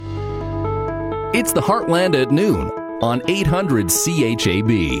It's the Heartland at noon on 800 CHAB.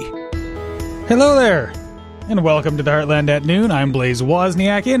 Hello there, and welcome to the Heartland at noon. I'm Blaze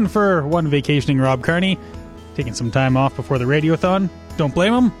Wozniak, in for one vacationing Rob Carney, taking some time off before the radiothon. Don't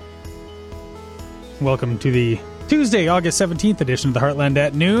blame him. Welcome to the Tuesday, August 17th edition of the Heartland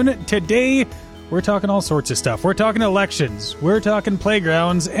at noon. Today, we're talking all sorts of stuff. We're talking elections, we're talking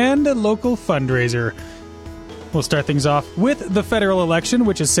playgrounds, and a local fundraiser. We'll start things off with the federal election,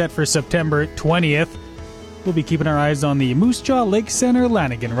 which is set for September 20th. We'll be keeping our eyes on the Moose Jaw Lake Center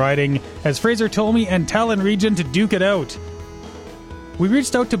Lanigan riding as Fraser Tolmie and Talon Regent duke it out. We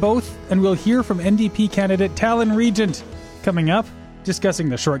reached out to both, and we'll hear from NDP candidate Talon Regent coming up, discussing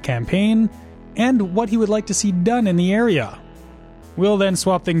the short campaign and what he would like to see done in the area. We'll then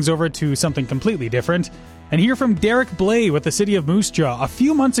swap things over to something completely different and hear from Derek Blay with the city of Moose Jaw. A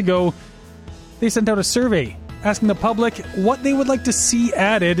few months ago, they sent out a survey asking the public what they would like to see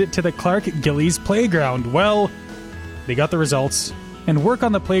added to the Clark Gillies playground. Well, they got the results, and work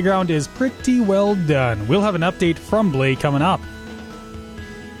on the playground is pretty well done. We'll have an update from Blay coming up.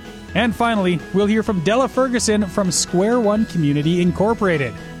 And finally, we'll hear from Della Ferguson from Square One Community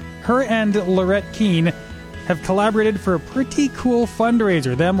Incorporated. Her and Lorette Keane have collaborated for a pretty cool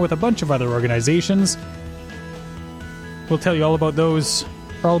fundraiser, them with a bunch of other organizations. We'll tell you all about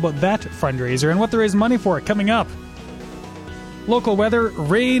that fundraiser and what there is money for coming up. Local weather,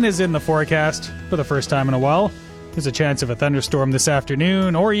 rain is in the forecast for the first time in a while. There's a chance of a thunderstorm this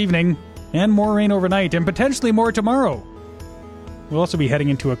afternoon or evening, and more rain overnight, and potentially more tomorrow. We'll also be heading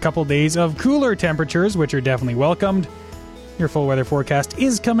into a couple days of cooler temperatures, which are definitely welcomed. Your full weather forecast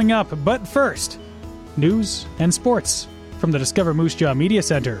is coming up, but first, news and sports from the Discover Moose Jaw Media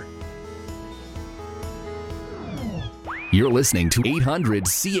Center. You're listening to 800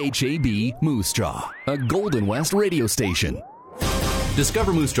 CHAB Moose Jaw, a Golden West radio station.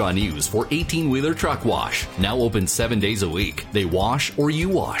 Discover Moose Jaw News for 18-wheeler truck wash. Now open 7 days a week. They wash or you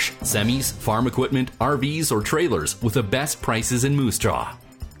wash. Semis, farm equipment, RVs, or trailers with the best prices in Moose Jaw.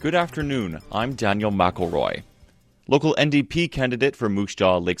 Good afternoon. I'm Daniel McElroy. Local NDP candidate for Moose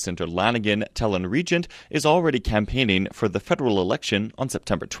Jaw Lake Center Lanigan, Talon Regent, is already campaigning for the federal election on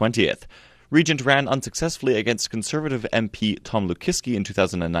September 20th. Regent ran unsuccessfully against Conservative MP Tom Lukiski in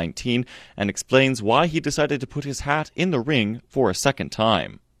 2019 and explains why he decided to put his hat in the ring for a second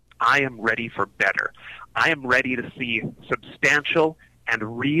time. I am ready for better. I am ready to see substantial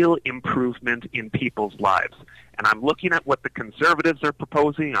and real improvement in people's lives. And I'm looking at what the Conservatives are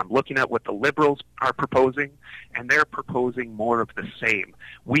proposing, I'm looking at what the Liberals are proposing, and they're proposing more of the same.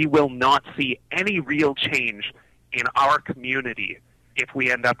 We will not see any real change in our community if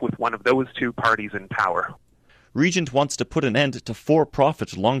we end up with one of those two parties in power. Regent wants to put an end to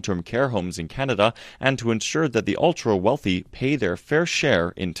for-profit long-term care homes in Canada and to ensure that the ultra-wealthy pay their fair share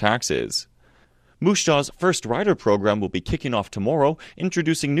in taxes. Moose Jaw's First Rider program will be kicking off tomorrow,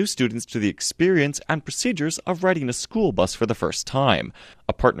 introducing new students to the experience and procedures of riding a school bus for the first time.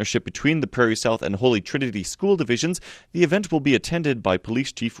 A partnership between the Prairie South and Holy Trinity school divisions, the event will be attended by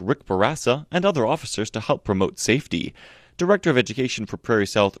Police Chief Rick Barassa and other officers to help promote safety. Director of Education for Prairie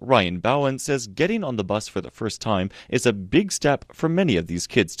South, Ryan Bowen, says getting on the bus for the first time is a big step for many of these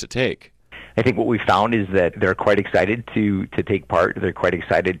kids to take. I think what we found is that they're quite excited to take part. They're quite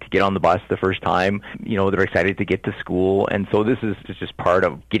excited to get on the bus the first time. You know, they're excited to get to school. And so this is just part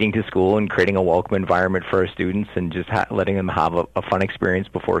of getting to school and creating a welcome environment for our students and just letting them have a fun experience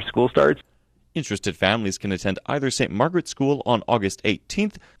before school starts. Interested families can attend either St. Margaret's School on August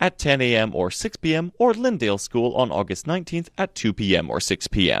 18th at 10 a.m. or 6 p.m. or Lyndale School on August 19th at 2 p.m. or 6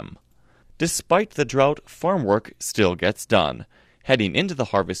 p.m. Despite the drought, farm work still gets done. Heading into the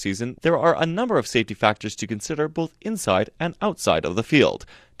harvest season, there are a number of safety factors to consider both inside and outside of the field.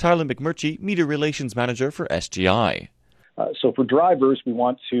 Tyler McMurchie, Media Relations Manager for SGI. So for drivers, we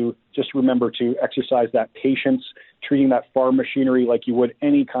want to just remember to exercise that patience, treating that farm machinery like you would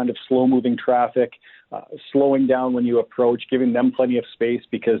any kind of slow-moving traffic, slowing down when you approach, giving them plenty of space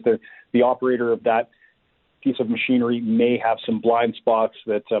because the operator of that piece of machinery may have some blind spots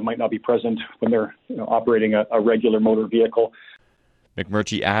that might not be present when they're operating a regular motor vehicle.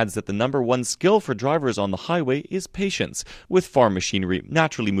 McMurchie adds that the number one skill for drivers on the highway is patience, with farm machinery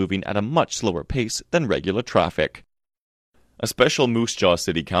naturally moving at a much slower pace than regular traffic. A special Moose Jaw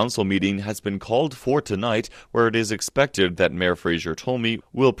City Council meeting has been called for tonight, where it is expected that Mayor Fraser Tolmie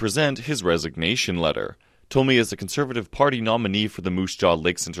will present his resignation letter. Tolmie is a Conservative Party nominee for the Moose Jaw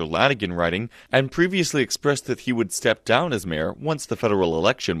Lake Center Lanigan riding and previously expressed that he would step down as mayor once the federal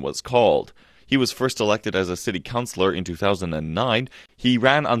election was called. He was first elected as a city councillor in 2009. He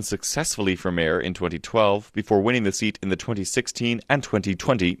ran unsuccessfully for mayor in 2012 before winning the seat in the 2016 and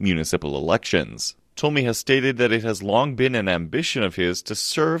 2020 municipal elections. Tulmi has stated that it has long been an ambition of his to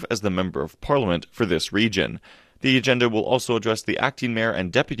serve as the Member of Parliament for this region. The agenda will also address the acting mayor and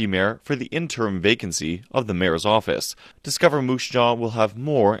deputy mayor for the interim vacancy of the mayor's office. Discover Moose Jaw will have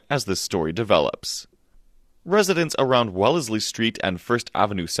more as this story develops. Residents around Wellesley Street and First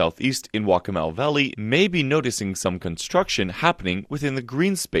Avenue Southeast in Waccamaw Valley may be noticing some construction happening within the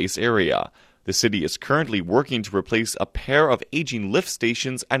green space area. The city is currently working to replace a pair of aging lift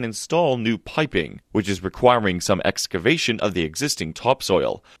stations and install new piping, which is requiring some excavation of the existing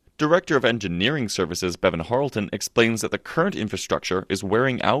topsoil. Director of Engineering Services Bevan Harleton explains that the current infrastructure is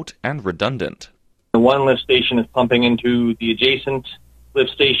wearing out and redundant. The one lift station is pumping into the adjacent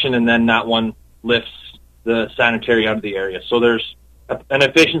lift station, and then that one lifts the sanitary out of the area. So there's an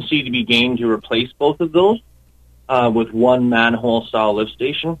efficiency to be gained to replace both of those with one manhole-style lift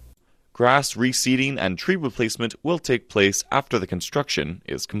station. Grass reseeding and tree replacement will take place after the construction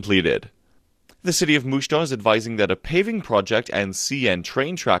is completed. The City of Moose Jaw is advising that a paving project and CN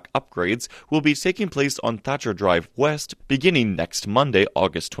train track upgrades will be taking place on Thatcher Drive West beginning next Monday,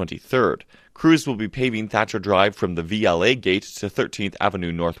 August 23rd. Crews will be paving Thatcher Drive from the VLA gate to 13th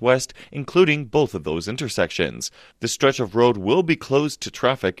Avenue Northwest, including both of those intersections. The stretch of road will be closed to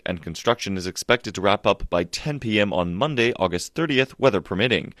traffic, and construction is expected to wrap up by 10 p.m. on Monday, August 30th, weather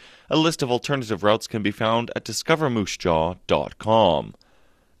permitting. A list of alternative routes can be found at discovermoosejaw.com.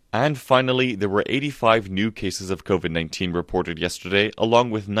 And finally, there were 85 new cases of COVID-19 reported yesterday, along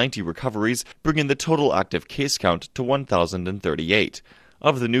with 90 recoveries, bringing the total active case count to 1,038.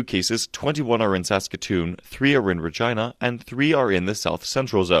 Of the new cases, 21 are in Saskatoon, 3 are in Regina, and 3 are in the South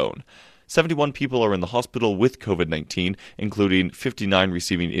Central Zone. 71 people are in the hospital with COVID-19, including 59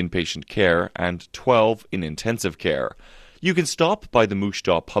 receiving inpatient care and 12 in intensive care. You can stop by the Moose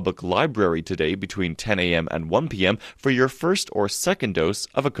Jaw Public Library today between 10 a.m. and 1 p.m. for your first or second dose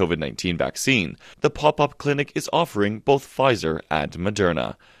of a COVID-19 vaccine. The pop-up clinic is offering both Pfizer and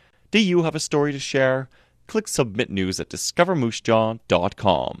Moderna. Do you have a story to share? Click Submit News at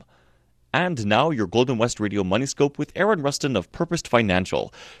discovermoosejaw.com. And now your Golden West Radio Money Scope with Aaron Rustin of Purposed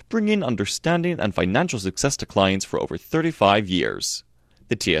Financial, bringing understanding and financial success to clients for over 35 years.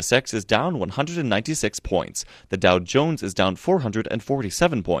 The TSX is down 196 points. The Dow Jones is down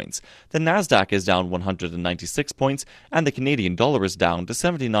 447 points. The Nasdaq is down 196 points. And the Canadian dollar is down to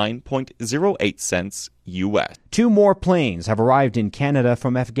 79.08 cents U.S. 2 more planes have arrived in Canada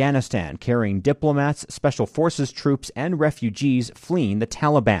from Afghanistan, carrying diplomats, special forces troops, and refugees fleeing the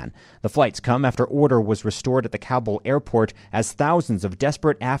Taliban. The flights come after order was restored at the Kabul airport as thousands of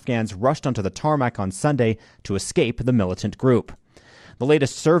desperate Afghans rushed onto the tarmac on Sunday to escape the militant group. The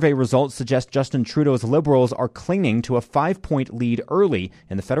latest survey results suggest Justin Trudeau's Liberals are clinging to a 5-point lead early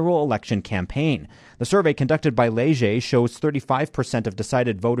in the federal election campaign. The survey conducted by Leger shows 35% of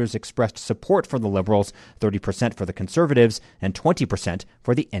decided voters expressed support for the Liberals, 30% for the Conservatives, and 20%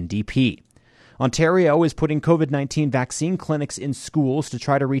 for the NDP. Ontario is putting COVID-19 vaccine clinics in schools to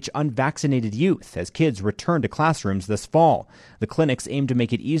try to reach unvaccinated youth as kids return to classrooms this fall. The clinics aim to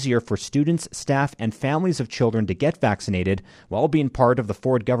make it easier for students, staff, and families of children to get vaccinated while being part of the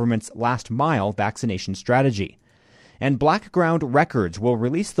Ford government's last-mile vaccination strategy. And Blackground Records will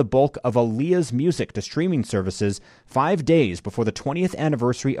release the bulk of Aaliyah's music to streaming services 5 days before the 20th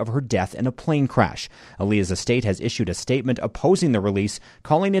anniversary of her death in a plane crash. Aaliyah's estate has issued a statement opposing the release,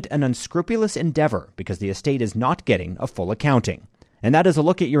 calling it an unscrupulous endeavor because the estate is not getting a full accounting. And that is a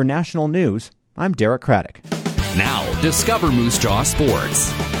look at your national news. I'm Derek Craddock. Now, Discover Moose Jaw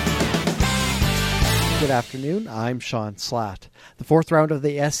Sports. Good afternoon, I'm Sean Slatt. The 4th round of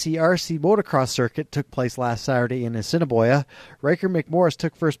the SCRC motocross circuit took place last Saturday in Assiniboia. Riker McMorris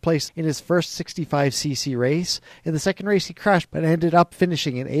took first place in his first 65cc race. In the second race he crashed but ended up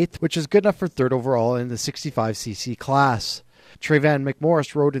finishing in 8th, which is good enough for 3rd overall in the 65cc class. Trayvan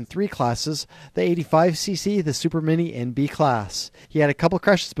McMorris rode in 3 classes, the 85cc, the Super Mini, and B class. He had a couple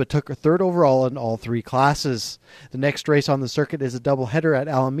crashes but took a 3rd overall in all 3 classes. The next race on the circuit is a doubleheader at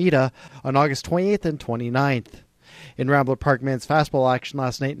Alameda on August 28th and 29th. In Rambler Park men's fastball action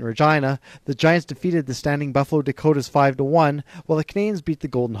last night in Regina, the Giants defeated the standing Buffalo Dakotas 5-1, while the Canadians beat the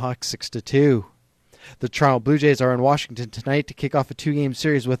Golden Hawks 6-2. The Toronto Blue Jays are in Washington tonight to kick off a 2-game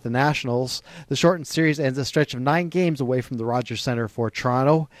series with the Nationals. The shortened series ends a stretch of 9 games away from the Rogers Centre for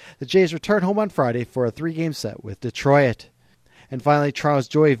Toronto. The Jays return home on Friday for a 3-game set with Detroit. And finally, Toronto's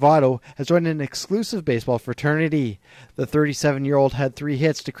Joey Votto has joined an exclusive baseball fraternity. The 37-year-old had 3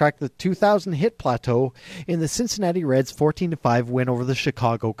 hits to crack the 2,000 hit plateau in the Cincinnati Reds' 14-5 win over the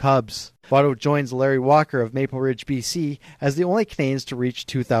Chicago Cubs. Votto joins Larry Walker of Maple Ridge, BC, as the only Canadians to reach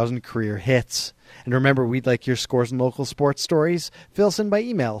 2,000 career hits. And remember, we'd like your scores and local sports stories. Fill us in by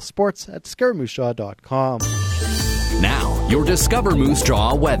email, sports@discovermoose.com. Now, your Discover Moose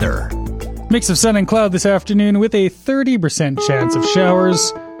Jaw weather. Mix of sun and cloud this afternoon with a 30% chance of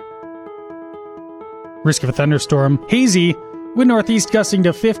showers. Risk of a thunderstorm. Hazy. Wind northeast gusting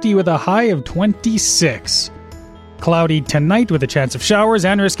to 50 with a high of 26. Cloudy tonight with a chance of showers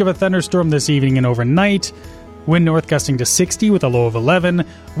and risk of a thunderstorm this evening and overnight. Wind north gusting to 60 with a low of 11.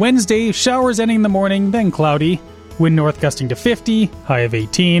 Wednesday, showers ending in the morning, then cloudy. Wind north gusting to 50, high of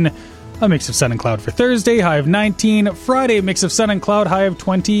 18. A mix of sun and cloud for Thursday, high of 19. Friday, mix of sun and cloud, high of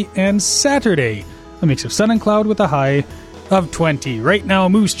 20. And Saturday, a mix of sun and cloud with a high of 20. Right now,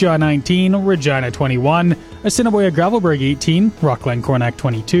 Moose Jaw 19, Regina 21, Assiniboia Gravelbourg 18, Rockland Cornac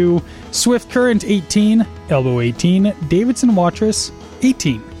 22, Swift Current 18, Elbow 18, Davidson Watrous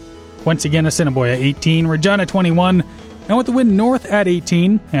 18. Once again, Assiniboia 18, Regina 21, and with the wind north at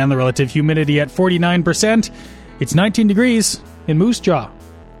 18 and the relative humidity at 49%, it's 19 degrees in Moose Jaw.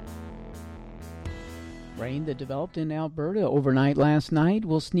 Rain that developed in Alberta overnight last night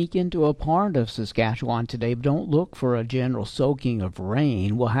will sneak into a part of Saskatchewan today, but don't look for a general soaking of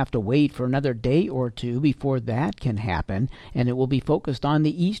rain. We'll have to wait for another day or two before that can happen, and it will be focused on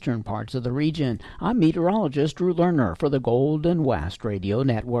the eastern parts of the region. I'm meteorologist Drew Lerner for the Golden West Radio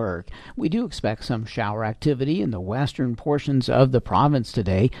Network. We do expect some shower activity in the western portions of the province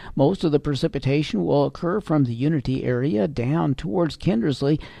today. Most of the precipitation will occur from the Unity area down towards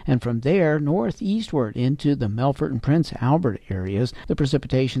Kindersley, and from there northeastward into the Melfort and Prince Albert areas. The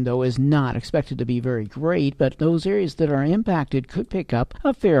precipitation, though, is not expected to be very great, but those areas that are impacted could pick up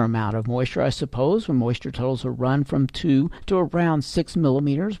a fair amount of moisture, I suppose, when moisture totals will run from 2 to around 6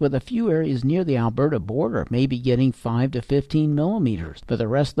 millimeters, with a few areas near the Alberta border maybe getting 5 to 15 millimeters. But the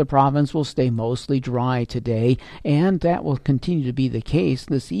rest of the province will stay mostly dry today, and that will continue to be the case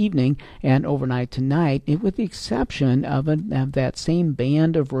this evening and overnight tonight, with the exception of that same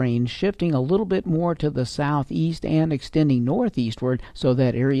band of rain shifting a little bit more to the southeast and extending northeastward, so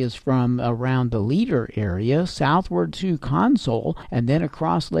that areas from around the Leader area southward to Console and then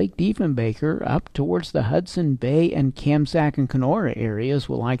across Lake Diefenbaker up towards the Hudson Bay and Kamsack and Kenora areas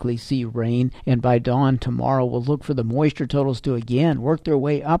will likely see rain, and by dawn tomorrow we'll look for the moisture totals to again work their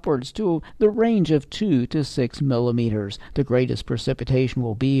way upwards to the range of 2 to 6 millimeters. The greatest precipitation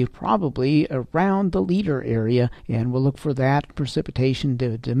will be probably around the Leader area, and we'll look for that precipitation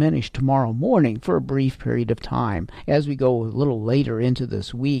to diminish tomorrow morning for a brief period of time. As we go a little later into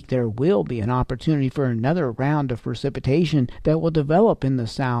this week, there will be an opportunity for another round of precipitation that will develop in the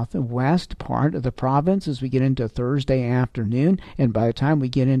southwest part of the province as we get into Thursday afternoon, and by the time we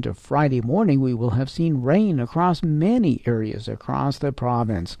get into Friday morning, we will have seen rain across many areas across the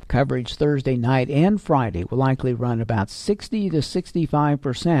province. Coverage Thursday night and Friday will likely run about 60 to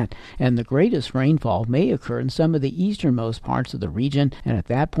 65%, and the greatest rainfall may occur in some of the easternmost parts of the region, and at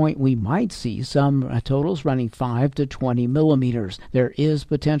that point we might see some totals running 5 to 20 millimeters. There is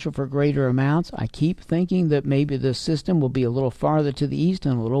potential for greater amounts. I keep thinking that maybe the system will be a little farther to the east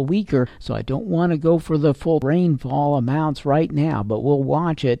and a little weaker, so I don't want to go for the full rainfall amounts right now, but we'll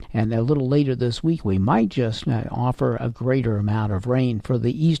watch it, and a little later this week we might just offer a greater amount of rain for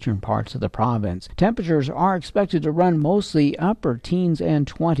the eastern parts of the province. Temperatures are expected to run mostly upper teens and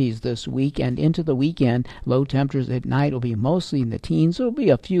 20s this week and into the weekend. Low temperatures at night will be mostly in the teens. There will be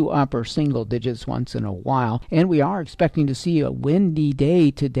a few upper single digits once in a while, and we are expecting to see a windy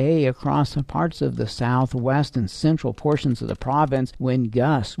day today across the parts of the southwest and central portions of the province. Wind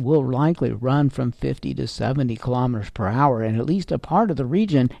gusts will likely run from 50 to 70 kilometers per hour in at least a part of the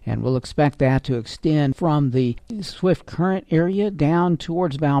region, and we'll expect that to extend from the Swift Current area down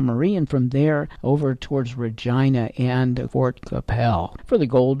towards Val-Marie, and from there over towards Regina and Fort Capel. For the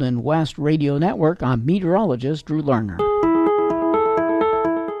Golden West Radio Network, I'm meteorologist Drew Lerner.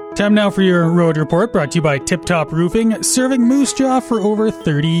 Time now for your road report, brought to you by Tip Top Roofing, serving Moose Jaw for over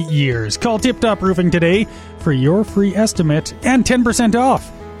 30 years. Call Tip Top Roofing today for your free estimate and 10%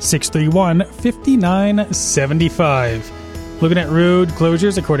 off. 631-5975. Looking at road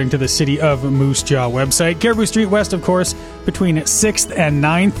closures according to the City of Moose Jaw website. Caribou Street West, of course, between 6th and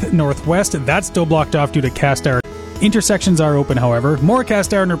 9th Northwest. That's still blocked off due to cast iron. Intersections are open, however. More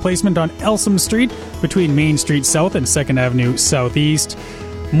cast iron replacement on Elsom Street between Main Street South and 2nd Avenue Southeast.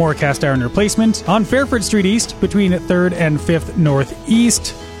 More cast iron replacement on Fairford Street East between 3rd and 5th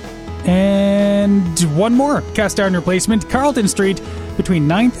Northeast. And one more cast iron replacement, Carlton Street between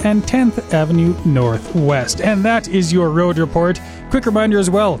 9th and 10th Avenue Northwest. And that is your road report. Quick reminder as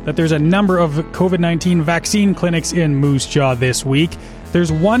well that there's a number of COVID-19 vaccine clinics in Moose Jaw this week.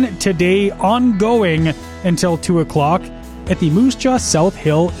 There's one today ongoing until 2 o'clock at the Moose Jaw South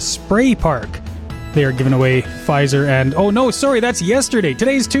Hill Spray Park. They are giving away Pfizer and... Oh, no, sorry, that's yesterday.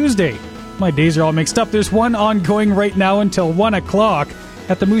 Today's Tuesday. My days are all mixed up. There's one ongoing right now until 1 o'clock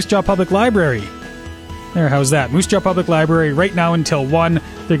at the Moose Jaw Public Library. There, how's that? Moose Jaw Public Library right now until 1.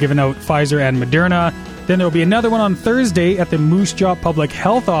 They're giving out Pfizer and Moderna. Then there will be another one on Thursday at the Moose Jaw Public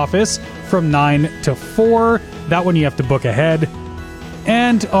Health Office from 9 to 4. That one you have to book ahead.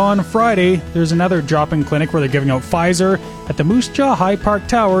 And on Friday, there's another drop-in clinic where they're giving out Pfizer at the Moose Jaw High Park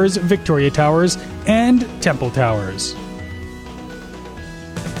Towers, Victoria Towers, and Temple Towers.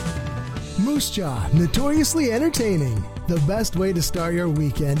 Moose Jaw, notoriously entertaining. The best way to start your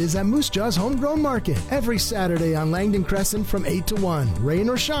weekend is at Moose Jaw's Homegrown Market. Every Saturday on Langdon Crescent from 8 to 1. Rain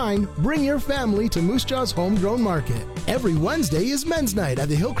or shine, bring your family to Moose Jaw's Homegrown Market. Every Wednesday is Men's Night at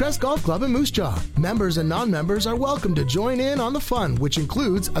the Hillcrest Golf Club in Moose Jaw. Members and non-members are welcome to join in on the fun, which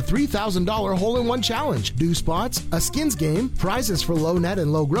includes a $3,000 hole-in-one challenge, dew spots, a skins game, prizes for low net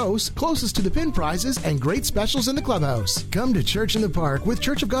and low gross, closest to the pin prizes, and great specials in the clubhouse. Come to Church in the Park with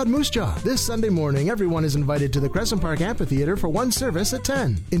Church of God Moose Jaw. This Sunday morning, everyone is invited to the Crescent Park Amphitheater for one service at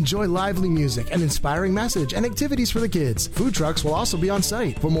 10. Enjoy lively music, an inspiring message, and activities for the kids. Food trucks will also be on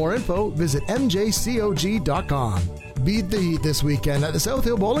site. For more info, visit mjcog.com. Beat the heat this weekend at the South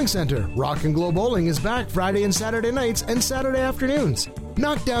Hill Bowling Center. Rock and Glow Bowling is back Friday and Saturday nights and Saturday afternoons.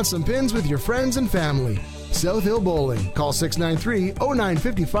 Knock down some pins with your friends and family. South Hill Bowling. Call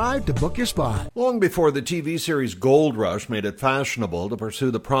 693-0955 to book your spot. Long before the TV series Gold Rush made it fashionable to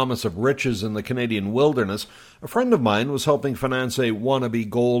pursue the promise of riches in the Canadian wilderness, a friend of mine was helping finance a wannabe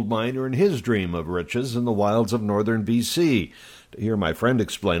gold miner in his dream of riches in the wilds of northern BC. To hear my friend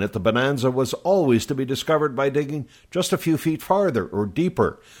explain it, the bonanza was always to be discovered by digging just a few feet farther or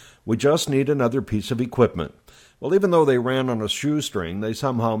deeper. We just need another piece of equipment. Well, even though they ran on a shoestring, they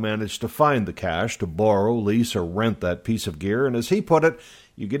somehow managed to find the cash to borrow, lease, or rent that piece of gear, and as he put it,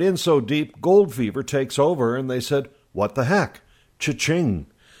 you get in so deep, gold fever takes over, and they said, what the heck? Cha-ching!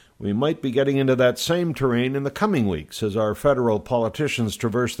 We might be getting into that same terrain in the coming weeks as our federal politicians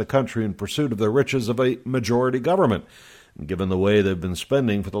traverse the country in pursuit of the riches of a majority government. And given the way they've been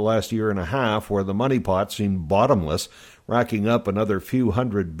spending for the last year and a half, where the money pot seemed bottomless, racking up another few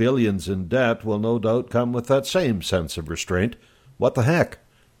hundred billions in debt will no doubt come with that same sense of restraint. What the heck?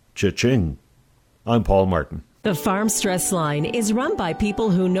 Cha-ching. I'm Paul Martin. The Farm Stress Line is run by people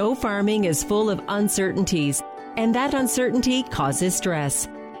who know farming is full of uncertainties, and that uncertainty causes stress.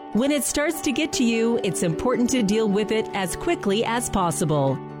 When it starts to get to you, it's important to deal with it as quickly as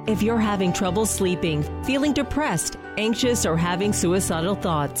possible. If you're having trouble sleeping, feeling depressed, anxious, or having suicidal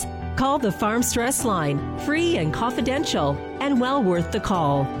thoughts, call the Farm Stress Line, free and confidential, and well worth the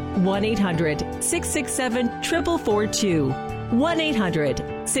call. 1-800-667-4442.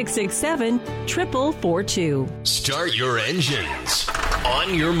 1-800-667-4442. Start your engines.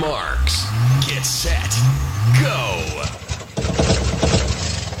 On your marks. Get set. Go.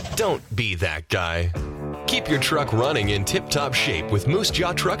 Don't be that guy. Keep your truck running in tip-top shape with Moose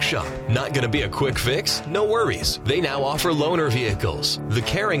Jaw Truck Shop. Not going to be a quick fix? No worries. They now offer loaner vehicles. The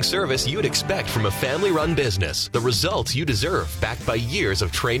caring service you'd expect from a family-run business. The results you deserve, backed by years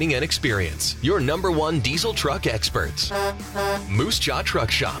of training and experience. Your #1 diesel truck experts. Moose Jaw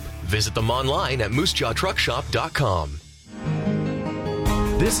Truck Shop. Visit them online at moosejawtruckshop.com.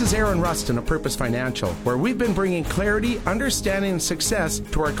 This is Aaron Rustin of Purpose Financial, where we've been bringing clarity, understanding, and success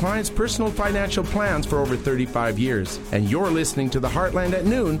to our clients' personal financial plans for over 35 years. And you're listening to the Heartland at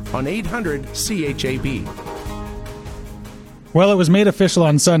Noon on 800 CHAB. Well, it was made official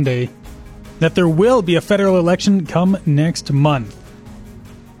on Sunday that there will be a federal election come next month.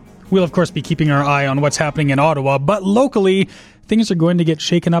 We'll, of course, be keeping our eye on what's happening in Ottawa, but locally, things are going to get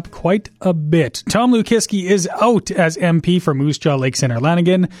shaken up quite a bit. Tom Lukiski is out as MP for Moose Jaw Lake Center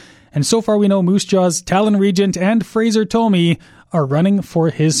Lanigan, and so far we know Moose Jaw's Talon Regent and Fraser Tolmie are running for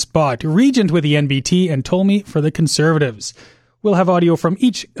his spot. Regent with the NBT and Tolmie for the Conservatives. We'll have audio from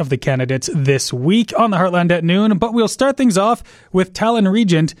each of the candidates this week on the Heartland at Noon, but we'll start things off with Talon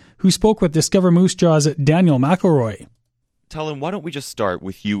Regent, who spoke with Discover Moose Jaw's Daniel McElroy. Talon, why don't we just start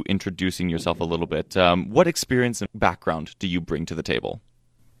with you introducing yourself a little bit? What experience and background do you bring to the table?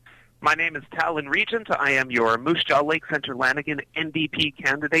 My name is Talon Regent. I am your Moose Jaw Lake Center Lanigan NDP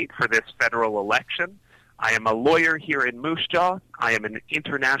candidate for this federal election. I am a lawyer here in Moose Jaw. I am an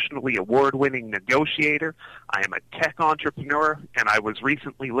internationally award-winning negotiator. I am a tech entrepreneur, and I was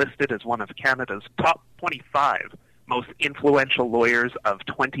recently listed as one of Canada's top 25 most influential lawyers of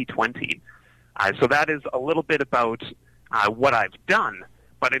 2020. So that is a little bit about what I've done,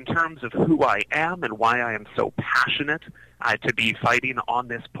 But in terms of who I am and why I am so passionate to be fighting on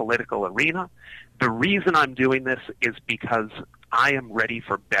this political arena, the reason I'm doing this is because I am ready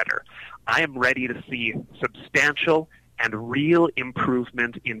for better. I am ready to see substantial and real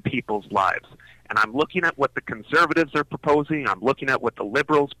improvement in people's lives. And I'm looking at what the Conservatives are proposing, I'm looking at what the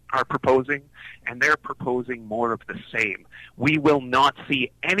Liberals are proposing, and they're proposing more of the same. We will not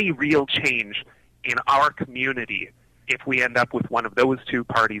see any real change in our community if we end up with one of those two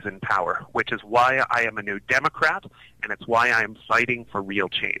parties in power, which is why I am a New Democrat, and it's why I am fighting for real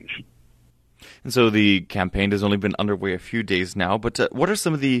change. And so the campaign has only been underway a few days now, but what are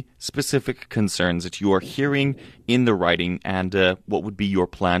some of the specific concerns that you are hearing in the writing, and what would be your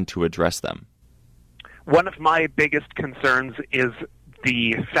plan to address them? One of my biggest concerns is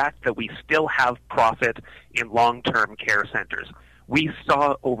the fact that we still have profit in long-term care centers. We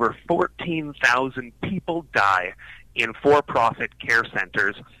saw over 14,000 people die in for-profit care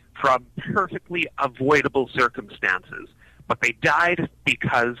centers from perfectly avoidable circumstances. But they died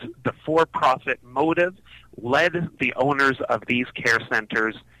because the for-profit motive led the owners of these care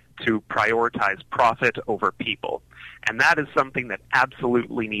centers to prioritize profit over people. And that is something that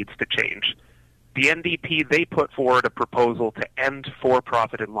absolutely needs to change. The NDP, they put forward a proposal to end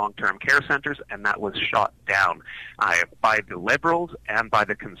for-profit and long-term care centers, and that was shot down by the Liberals and by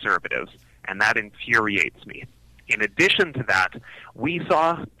the Conservatives, and that infuriates me. In addition to that, we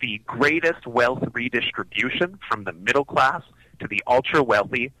saw the greatest wealth redistribution from the middle class to the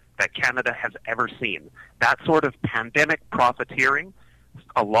ultra-wealthy that Canada has ever seen. That sort of pandemic profiteering,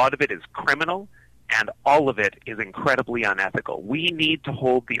 a lot of it is criminal, and all of it is incredibly unethical. We need to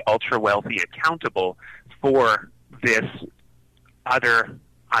hold the ultra-wealthy accountable for this utter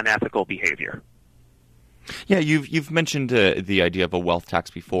unethical behavior. Yeah, you've mentioned the idea of a wealth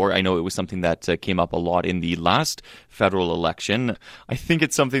tax before. I know it was something that came up a lot in the last federal election. I think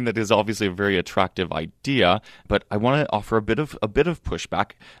it's something that is obviously a very attractive idea, but I want to offer a bit of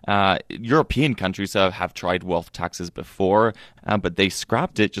pushback. European countries have tried wealth taxes before, but they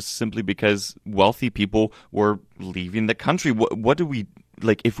scrapped it just simply because wealthy people were leaving the country. What do we?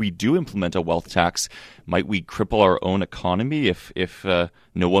 Like, if we do implement a wealth tax, might we cripple our own economy if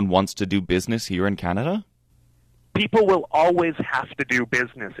no one wants to do business here in Canada? People will always have to do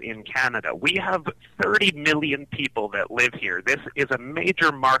business in Canada. We have 30 million people that live here. This is a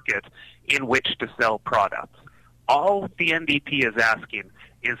major market in which to sell products. All the NDP is asking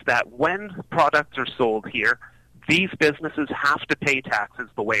is that when products are sold here, these businesses have to pay taxes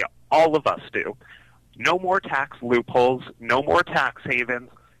the way all of us do. No more tax loopholes, no more tax havens,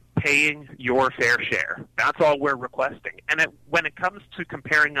 paying your fair share. That's all we're requesting. And when it comes to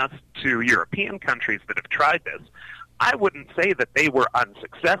comparing us to European countries that have tried this, I wouldn't say that they were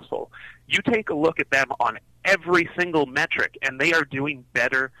unsuccessful. You take a look at them on every single metric, and they are doing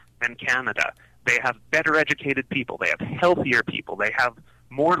better than Canada. They have better educated people. They have healthier people. They have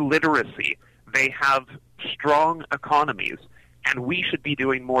more literacy. They have strong economies. And we should be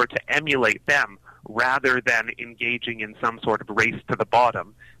doing more to emulate them rather than engaging in some sort of race to the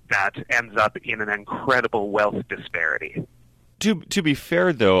bottom that ends up in an incredible wealth disparity. To be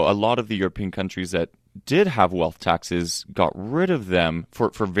fair, though, a lot of the European countries that did have wealth taxes got rid of them for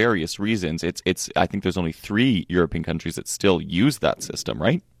various reasons. I think there's only 3 European countries that still use that system,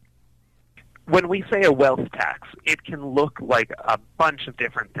 right? When we say a wealth tax, it can look like a bunch of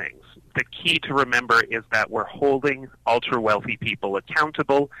different things. The key to remember is that we're holding ultra-wealthy people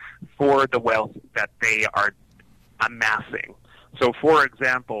accountable for the wealth that they are amassing. So, for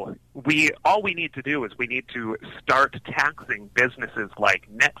example, all we need to do is we need to start taxing businesses like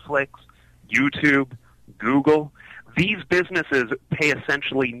Netflix, YouTube, Google. These businesses pay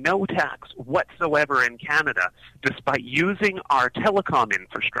essentially no tax whatsoever in Canada, despite using our telecom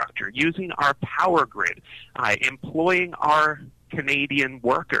infrastructure, using our power grid, employing our Canadian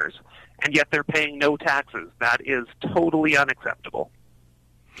workers, and yet they're paying no taxes. That is totally unacceptable.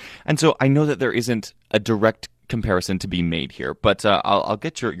 And so I know that there isn't a direct comparison to be made here, but I'll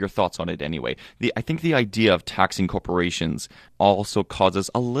get your thoughts on it anyway. I think the idea of taxing corporations also causes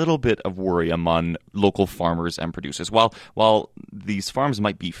a little bit of worry among local farmers and producers. While these farms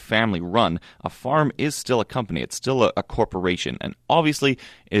might be family run, a farm is still a company. It's still a corporation. And obviously,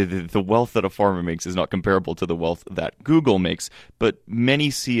 the wealth that a farmer makes is not comparable to the wealth that Google makes, but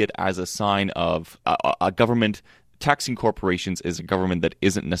many see it as a sign of a government. Taxing corporations is a government that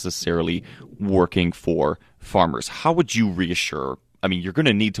isn't necessarily working for farmers. How would you reassure? I mean, you're going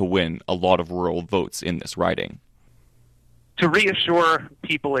to need to win a lot of rural votes in this riding. To reassure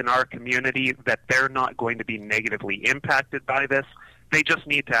people in our community that they're not going to be negatively impacted by this, they just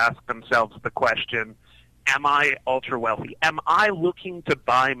need to ask themselves the question, Am I ultra wealthy? Am I looking to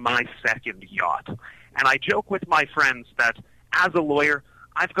buy my second yacht? And I joke with my friends that as a lawyer,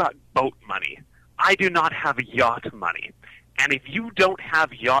 I've got boat money. I do not have yacht money. And if you don't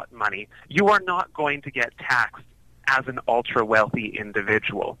have yacht money, you are not going to get taxed as an ultra-wealthy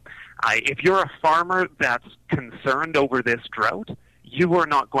individual. If you're a farmer that's concerned over this drought, you are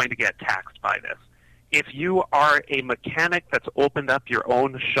not going to get taxed by this. If you are a mechanic that's opened up your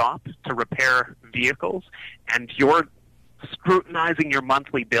own shop to repair vehicles and you're scrutinizing your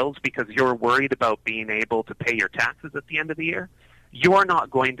monthly bills because you're worried about being able to pay your taxes at the end of the year, you're not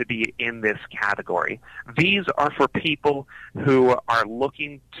going to be in this category. These are for people who are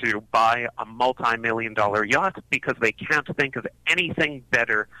looking to buy a multi-million-dollar yacht because they can't think of anything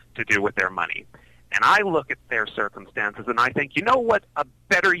better to do with their money. And I look at their circumstances and I think, you know what a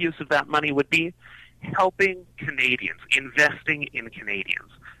better use of that money would be? Helping Canadians, investing in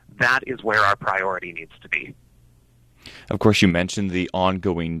Canadians. That is where our priority needs to be. Of course, you mentioned the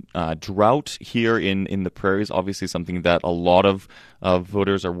ongoing drought here in the prairies, obviously something that a lot of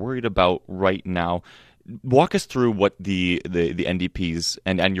voters are worried about right now. Walk us through what the NDP's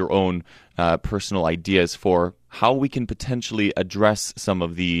and your own personal ideas for how we can potentially address some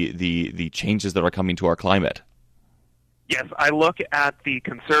of the changes that are coming to our climate. Yes, I look at the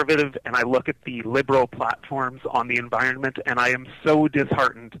Conservative and I look at the Liberal platforms on the environment, and I am so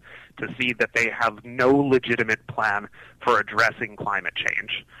disheartened to see that they have no legitimate plan for addressing climate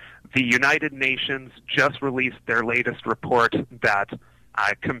change. The United Nations just released their latest report that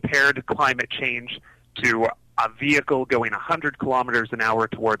compared climate change to a vehicle going 100 kilometers an hour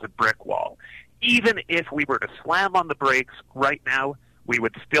towards a brick wall. Even if we were to slam on the brakes right now, we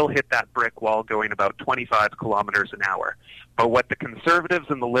would still hit that brick wall going about 25 kilometers an hour. But what the Conservatives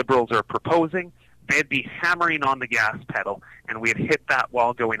and the Liberals are proposing, they'd be hammering on the gas pedal, and we'd hit that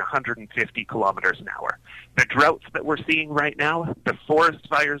wall going 150 kilometers an hour. The droughts that we're seeing right now, the forest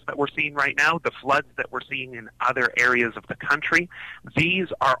fires that we're seeing right now, the floods that we're seeing in other areas of the country, these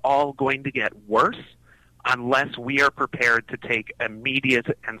are all going to get worse unless we are prepared to take immediate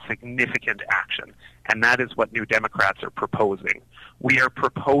and significant action. And that is what New Democrats are proposing. We are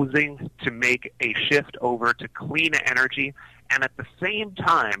proposing to make a shift over to clean energy, and at the same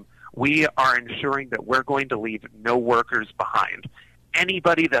time, we are ensuring that we're going to leave no workers behind.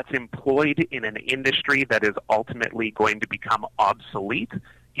 Anybody that's employed in an industry that is ultimately going to become obsolete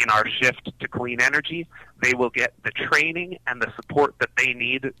in our shift to clean energy, they will get the training and the support that they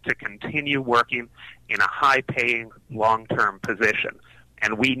need to continue working in a high-paying, long-term position.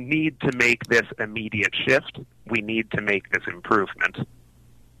 And we need to make this immediate shift. We need to make this improvement.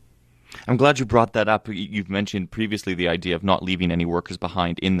 I'm glad you brought that up. You've mentioned previously the idea of not leaving any workers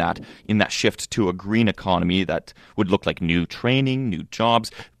behind in that shift to a green economy that would look like new training, new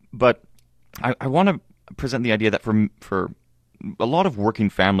jobs. But I want to present the idea that for a lot of working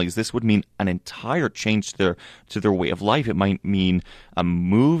families, this would mean an entire change to their way of life. It might mean a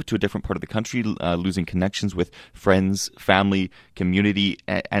move to a different part of the country, losing connections with friends, family, community,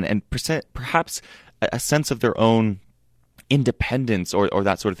 and perhaps a sense of their own independence or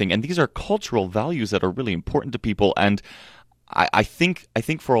that sort of thing. And these are cultural values that are really important to people. And I think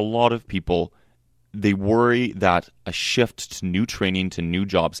for a lot of people, they worry that a shift to new training, to new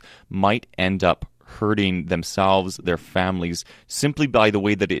jobs, might end up hurting themselves, their families, simply by the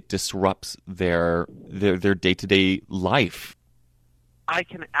way that it disrupts their day-to-day life. I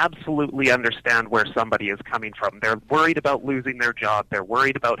can absolutely understand where somebody is coming from. They're worried about losing their job. They're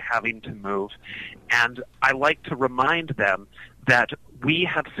worried about having to move. And I like to remind them that we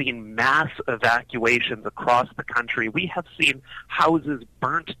have seen mass evacuations across the country. We have seen houses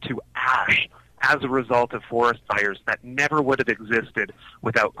burnt to ash as a result of forest fires that never would have existed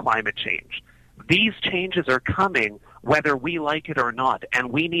without climate change. These changes are coming whether we like it or not,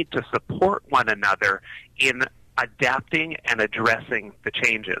 and we need to support one another in adapting and addressing the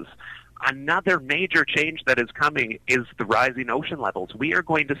changes. Another major change that is coming is the rising ocean levels. We are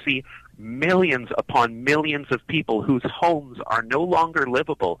going to see millions upon millions of people whose homes are no longer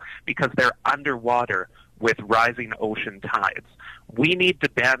livable because they're underwater with rising ocean tides. We need to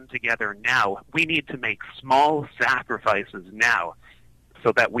band together now. We need to make small sacrifices now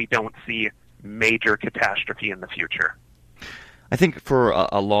so that we don't see major catastrophe in the future. I think for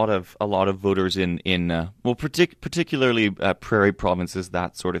a lot of voters in particularly prairie provinces,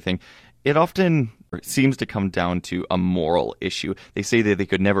 that sort of thing, it often seems to come down to a moral issue. They say that they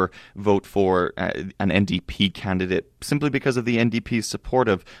could never vote for an NDP candidate simply because of the NDP's support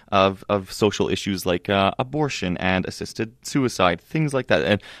of social issues like abortion and assisted suicide, things like that,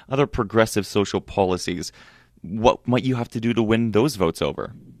 and other progressive social policies. What might you have to do to win those votes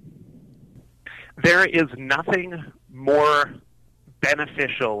over? There is nothing more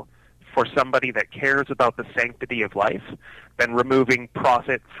beneficial for somebody that cares about the sanctity of life than removing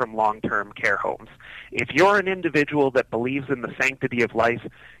profit from long-term care homes. If you're an individual that believes in the sanctity of life,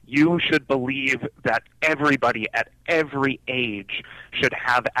 you should believe that everybody at every age should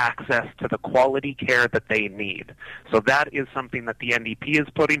have access to the quality care that they need. So that is something that the NDP is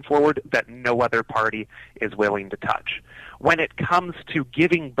putting forward that no other party is willing to touch. When it comes to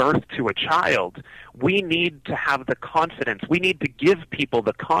giving birth to a child, we need to have the confidence, we need to give people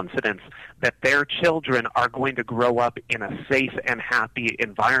the confidence that their children are going to grow up in a safe and happy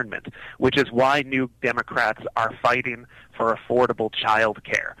environment, which is why New Democrats are fighting for affordable child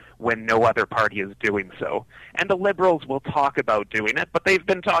care when no other party is doing so. And the Liberals will talk about doing it, but they've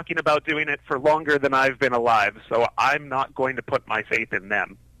been talking about doing it for longer than I've been alive, so I'm not going to put my faith in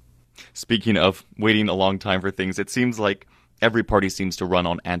them. Speaking of waiting a long time for things, it seems like every party seems to run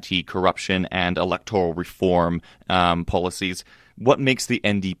on anti-corruption and electoral reform policies. What makes the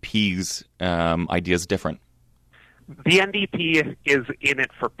NDP's ideas different? The NDP is in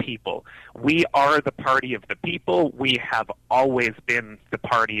it for people. We are the party of the people. We have always been the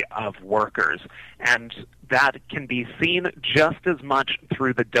party of workers. And that can be seen just as much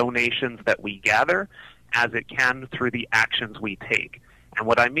through the donations that we gather as it can through the actions we take. And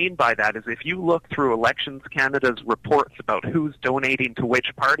what I mean by that is if you look through Elections Canada's reports about who's donating to which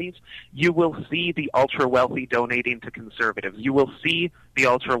parties, you will see the ultra-wealthy donating to Conservatives. You will see the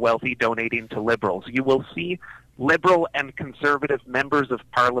ultra-wealthy donating to Liberals. You will see Liberal and Conservative members of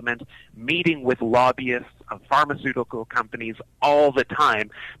Parliament meeting with lobbyists of pharmaceutical companies all the time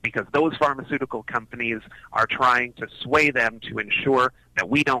because those pharmaceutical companies are trying to sway them to ensure that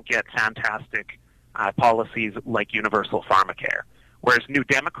we don't get fantastic policies like universal pharmacare. Whereas New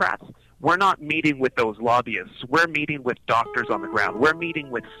Democrats, we're not meeting with those lobbyists. We're meeting with doctors on the ground. We're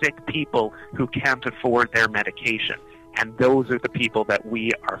meeting with sick people who can't afford their medication. And those are the people that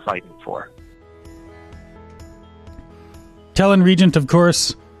we are fighting for. Kellen Regent, of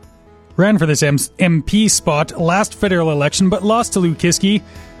course, ran for this MP spot last federal election, but lost to Lou Kiske.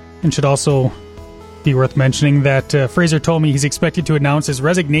 And should also be worth mentioning that Fraser told me he's expected to announce his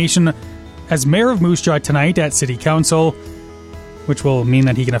resignation as mayor of Moose Jaw tonight at City Council, which will mean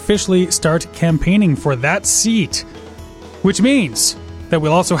that he can officially start campaigning for that seat, which means that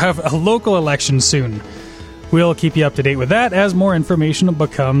we'll also have a local election soon. We'll keep you up to date with that as more information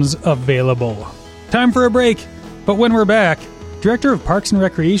becomes available. Time for a break, but when we're back, Director of Parks and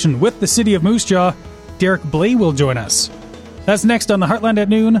Recreation with the City of Moose Jaw, Derek Blais, will join us. That's next on the Heartland at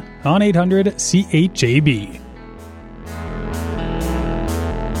Noon on 800 CHAB.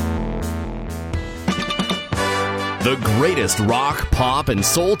 The greatest rock, pop, and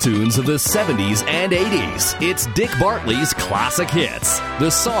soul tunes of the 70s and 80s. It's Dick Bartley's Classic Hits. The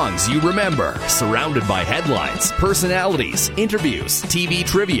songs you remember, surrounded by headlines, personalities, interviews, TV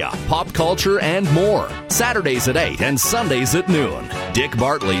trivia, pop culture, and more. Saturdays at 8 and Sundays at noon. Dick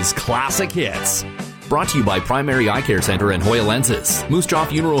Bartley's Classic Hits. Brought to you by Primary Eye Care Centre and Hoya Lenses, Moose Jaw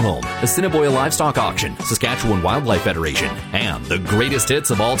Funeral Home, Assiniboia Livestock Auction, Saskatchewan Wildlife Federation, and the greatest hits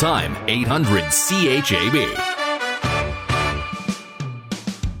of all time, 800 CHAB.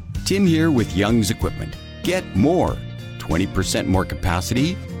 Tim here with Young's Equipment. Get more. 20% more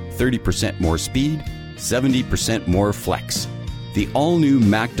capacity, 30% more speed, 70% more flex. The all-new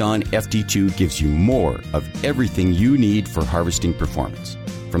MacDon FD2 gives you more of everything you need for harvesting performance.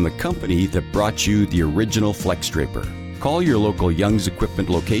 From the company that brought you the original Flex Draper. Call your local Young's Equipment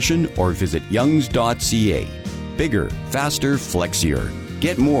location or visit youngs.ca. Bigger, faster, flexier.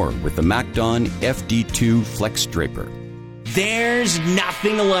 Get more with the MacDon FD2 Flex Draper. There's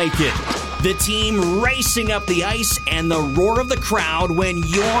nothing like it. The team racing up the ice and the roar of the crowd when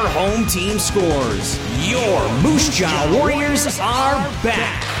your home team scores. Your Moose Jaw Warriors are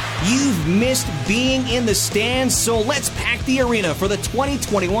back. You've missed being in the stands, so let's pack the arena for the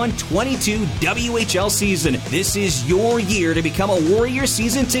 2021-22 WHL season. This is your year to become a Warrior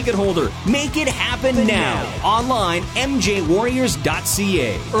season ticket holder. Make it happen now. Online,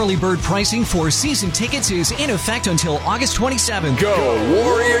 mjwarriors.ca. Early bird pricing for season tickets is in effect until August 27th. Go,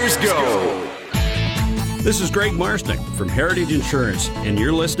 Warriors, go! This is Greg Marsnick from Heritage Insurance, and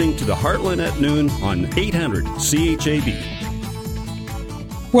you're listening to the Heartland at Noon on 800 CHAB.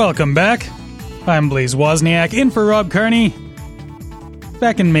 Welcome back. I'm Blaise Wozniak, in for Rob Carney.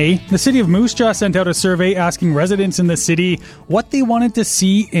 Back in May, the City of Moose Jaw sent out a survey asking residents in the city what they wanted to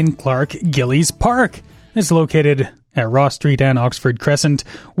see in Clark Gillies Park. It's located at Ross Street and Oxford Crescent.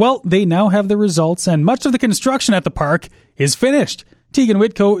 Well, they now have the results, and much of the construction at the park is finished. Tegan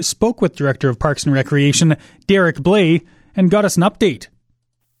Whitco spoke with Director of Parks and Recreation, Derek Blais, and got us an update.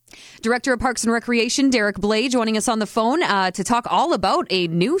 Director of Parks and Recreation, Derek Blay, joining us on the phone to talk all about a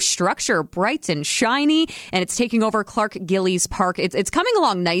new structure, bright and shiny, and it's taking over Clark Gillies Park. It's coming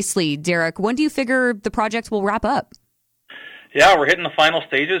along nicely, Derek. When do you figure the project will wrap up? Yeah, we're hitting the final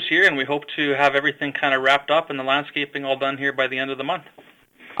stages here, and we hope to have everything kind of wrapped up and the landscaping all done here by the end of the month.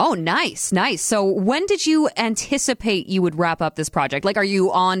 Oh, nice. So when did you anticipate you would wrap up this project? Like, are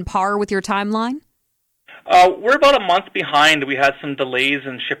you on par with your timeline? We're about a month behind. We had some delays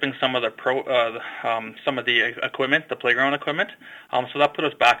in shipping some of the equipment, the playground equipment. So that put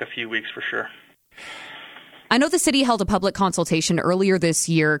us back a few weeks for sure. I know the city held a public consultation earlier this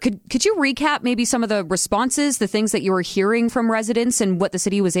year. Could you recap maybe some of the responses, the things that you were hearing from residents, and what the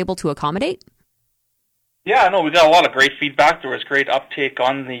city was able to accommodate? Yeah, no, we got a lot of great feedback. There was great uptake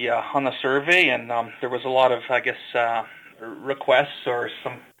on the survey, and there was a lot of, requests or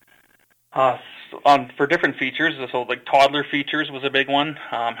some for different features. So, like toddler features was a big one.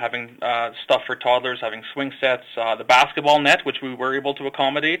 Having stuff for toddlers, having swing sets, the basketball net, which we were able to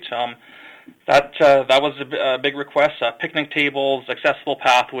accommodate. That was a big request. Picnic tables, accessible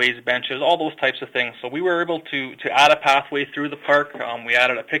pathways, benches, all those types of things. So we were able to add a pathway through the park. We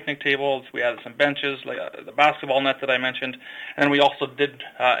added a picnic table. We added some benches, like the basketball net that I mentioned. And then we also did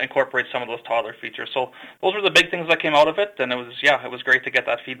incorporate some of those toddler features. So those were the big things that came out of it. And it was great to get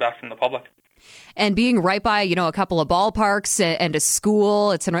that feedback from the public. And being right by, a couple of ballparks and a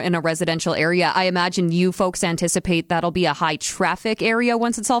school, it's in a residential area, I imagine you folks anticipate that'll be a high traffic area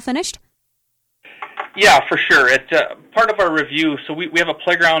once it's all finished? Yeah, for sure. Part of our review, so we have a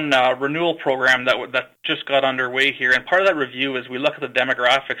playground renewal program that just got underway here, and part of that review is we look at the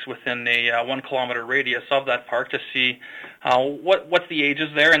demographics within a 1 kilometer radius of that park to see what's the ages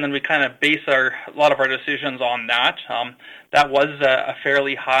there, and then we kind of base a lot of our decisions on that. That was a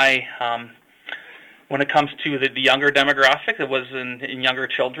fairly high when it comes to the younger demographic. It was in younger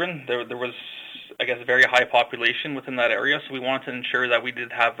children. There was, I guess, a very high population within that area, so we wanted to ensure that we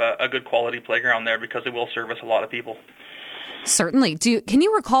did have a good quality playground there because it will service a lot of people. Certainly. Can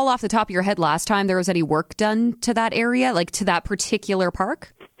you recall off the top of your head last time there was any work done to that area, like to that particular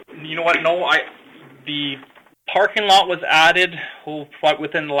park? You know what? No, the parking lot was added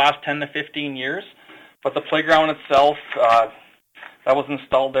within the last 10 to 15 years, but the playground itself, that was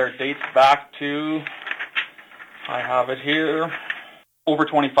installed there, dates back to, I have it here, over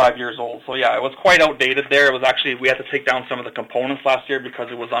 25 years old. So yeah, it was quite outdated there. It was actually, we had to take down some of the components last year because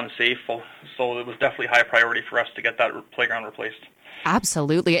it was unsafe. So it was definitely high priority for us to get that playground replaced.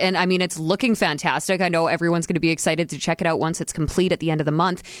 Absolutely. And I mean, it's looking fantastic. I know everyone's going to be excited to check it out once it's complete at the end of the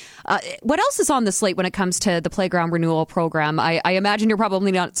month. What else is on the slate when it comes to the playground renewal program? I imagine you're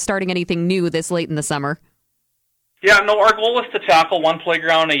probably not starting anything new this late in the summer. Yeah, no, our goal is to tackle one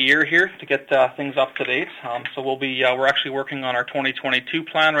playground a year here to get things up to date. So we're actually working on our 2022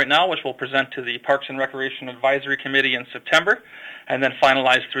 plan right now, which we'll present to the Parks and Recreation Advisory Committee in September, and then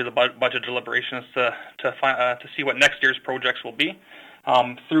finalize through the budget deliberations to see what next year's projects will be.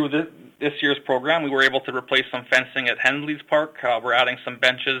 Through this year's program, we were able to replace some fencing at Henley's Park. We're adding some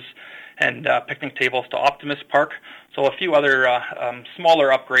benches and picnic tables to Optimus Park. So a few other smaller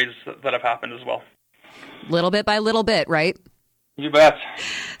upgrades that have happened as well. Little bit by little bit, right? You bet.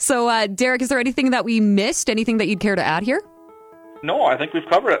 So, Derek, is there anything that we missed? Anything that you'd care to add here? No, I think we've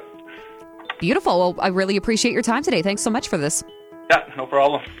covered it. Beautiful. Well, I really appreciate your time today. Thanks so much for this. Yeah, no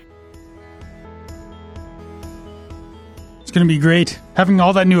problem. It's going to be great having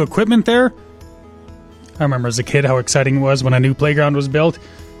all that new equipment there. I remember as a kid how exciting it was when a new playground was built.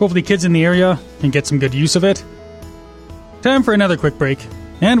 Hopefully kids in the area can get some good use of it. Time for another quick break.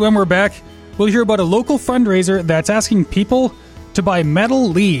 And when we're back, we'll hear about a local fundraiser that's asking people to buy metal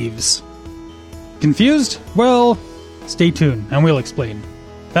leaves. Confused? Well, stay tuned and we'll explain.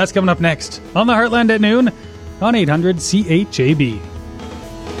 That's coming up next on the Heartland at noon on 800 CHAB.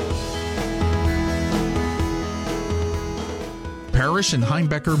 Parrish and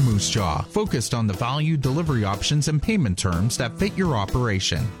Heimbecker Moose Jaw, focused on the value, delivery options, and payment terms that fit your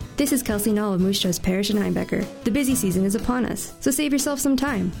operation. This is Kelsey Knoll of Moose Jaw's Parrish and Heimbecker. The busy season is upon us, so save yourself some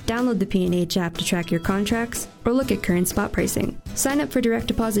time. Download the P&H app to track your contracts or look at current spot pricing. Sign up for direct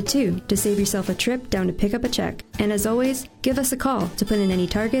deposit too to save yourself a trip down to pick up a check. And as always, give us a call to put in any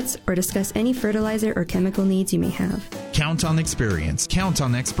targets or discuss any fertilizer or chemical needs you may have. Count on experience, count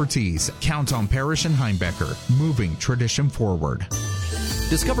on expertise, count on Parrish and Heimbecker, moving tradition forward.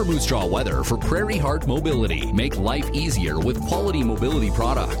 Discover Moose Jaw weather for Prairie Heart Mobility. Make life easier with quality mobility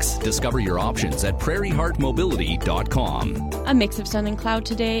products. Discover your options at prairieheartmobility.com. A mix of sun and cloud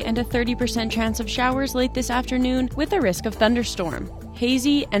today and a 30% chance of showers late this afternoon with a risk of thunderstorm.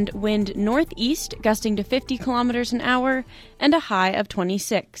 Hazy and wind northeast gusting to 50 kilometers an hour and a high of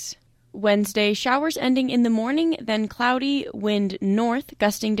 26. Wednesday, showers ending in the morning, then cloudy, wind north,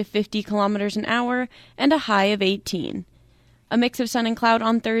 gusting to 50 kilometers an hour, and a high of 18. A mix of sun and cloud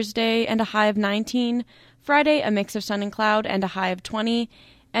on Thursday, and a high of 19. Friday, a mix of sun and cloud, and a high of 20.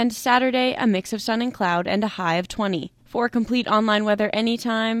 And Saturday, a mix of sun and cloud, and a high of 20. For complete online weather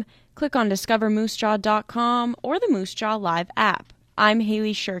anytime, click on discovermoosejaw.com or the Moose Jaw Live app. I'm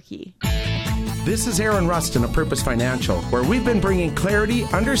Haley Shirkey. This is Aaron Rustin of Purpose Financial, where we've been bringing clarity,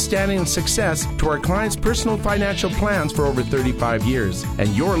 understanding, and success to our clients' personal financial plans for over 35 years. And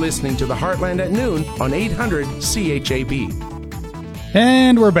you're listening to the Heartland at Noon on 800 CHAB.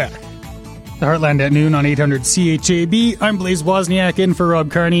 And we're back. The Heartland at Noon on 800 CHAB. I'm Blaise Wozniak in for Rob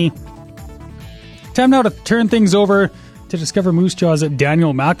Carney. Time now to turn things over to Discover Moose Jaw's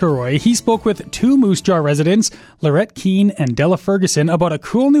Daniel McElroy. He spoke with two Moose Jaw residents, Lorette Keane and Della Ferguson, about a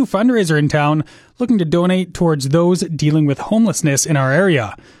cool new fundraiser in town looking to donate towards those dealing with homelessness in our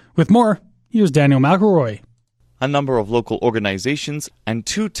area. With more, here's Daniel McElroy. A number of local organizations and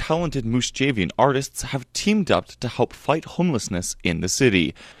two talented Moose Javian artists have teamed up to help fight homelessness in the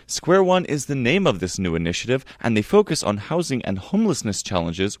city. Square One is the name of this new initiative, and they focus on housing and homelessness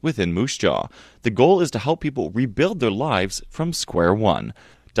challenges within Moose Jaw. The goal is to help people rebuild their lives from square one.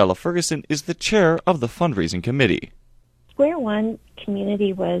 Della Ferguson is the chair of the fundraising committee. Square One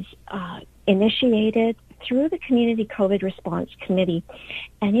community was initiated through the Community COVID Response Committee,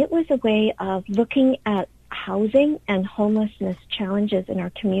 and it was a way of looking at housing and homelessness challenges in our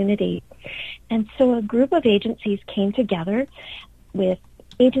community. And so a group of agencies came together with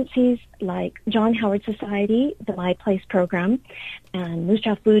agencies like John Howard Society, the My Place program, and Moose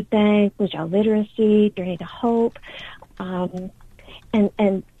Jaw Food Bank, Moose Jaw Literacy, Journey to Hope,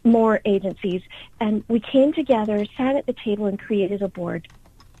 and more agencies. And we came together, sat at the table, and created a board.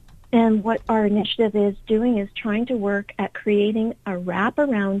 And what our initiative is doing is trying to work at creating a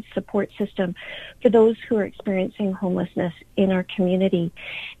wraparound support system for those who are experiencing homelessness in our community.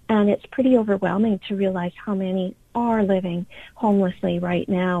 And it's pretty overwhelming to realize how many are living homelessly right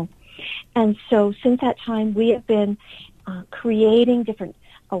now. And so since that time, we have been creating different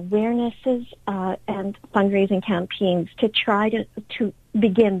awarenesses and fundraising campaigns to try to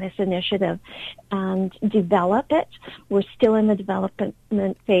begin this initiative and develop it. We're still in the development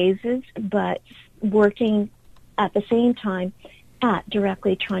phases, but working at the same time at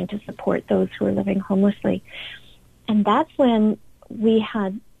directly trying to support those who are living homelessly. And that's when we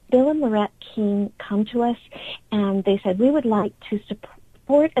had Bill and Lorette Keane come to us, and they said, we would like to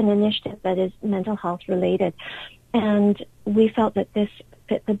support an initiative that is mental health related. And we felt that this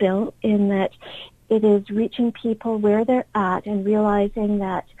fit the bill in that it is reaching people where they're at and realizing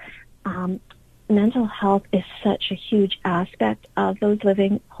that mental health is such a huge aspect of those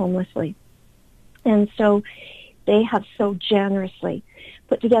living homelessly. And so they have so generously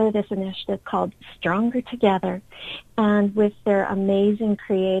put together this initiative called Stronger Together, and with their amazing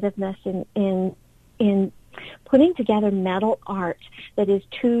creativeness in putting together metal art that is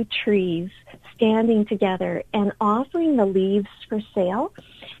two trees standing together and offering the leaves for sale.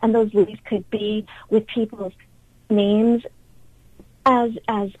 And those leaves could be with people's names as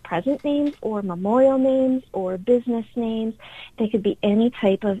present names or memorial names or business names. They could be any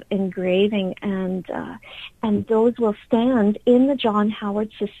type of engraving, and those will stand in the John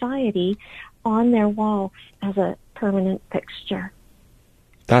Howard Society on their wall as a permanent fixture.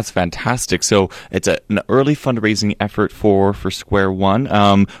 That's fantastic. So it's an early fundraising effort for Square One.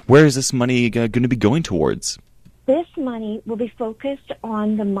 Where is this money going to be going towards? This money will be focused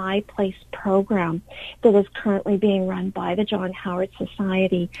on the My Place program that is currently being run by the John Howard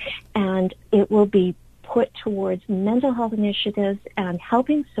Society, and it will be put towards mental health initiatives and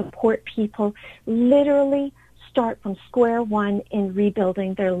helping support people literally start from square one in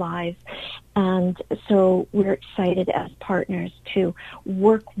rebuilding their lives. And so we're excited as partners to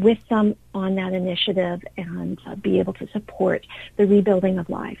work with them on that initiative and be able to support the rebuilding of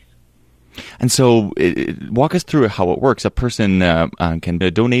lives. And so, walk us through how it works. A person can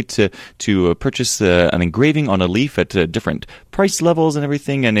donate to purchase an engraving on a leaf at different price levels and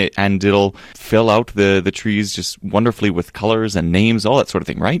everything, and it'll fill out the trees just wonderfully with colors and names, all that sort of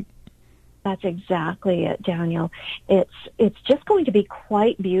thing, right? That's exactly it, Daniel. It's just going to be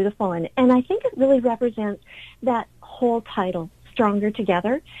quite beautiful, and I think it really represents that whole title, Stronger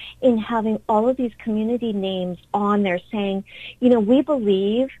Together, in having all of these community names on there saying, we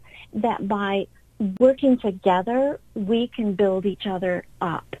believe that by working together, we can build each other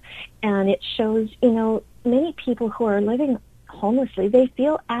up. And it shows, many people who are living homelessly, they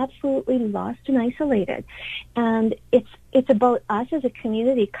feel absolutely lost and isolated. And it's about us as a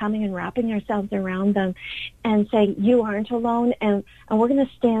community coming and wrapping ourselves around them and saying, you aren't alone, and we're going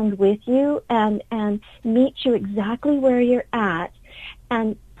to stand with you and meet you exactly where you're at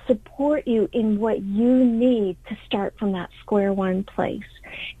and support you in what you need to start from that square one place.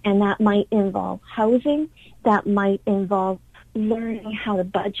 And that might involve housing, that might involve learning how to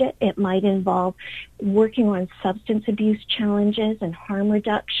budget, it might involve working on substance abuse challenges and harm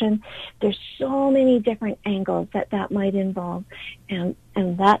reduction. There's so many different angles that might involve, and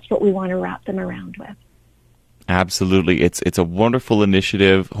that's what we want to wrap them around with. Absolutely. It's a wonderful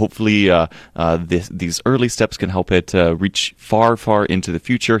initiative. Hopefully these early steps can help it reach far, far into the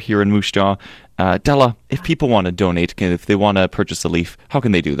future here in Moose Jaw. Della, if people want to donate, if they want to purchase a leaf, how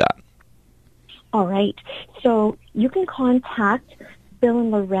can they do that? All right. So you can contact Bill and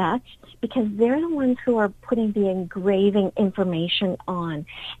Lorette because they're the ones who are putting the engraving information on.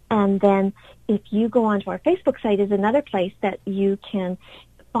 And then if you go onto our Facebook site is another place that you can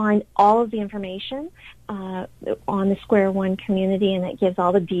find all of the information on the Square One community, and it gives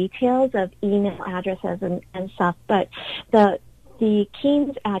all the details of email addresses and stuff. But the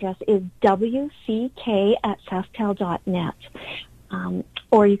Keen's address is wck@southtel.net.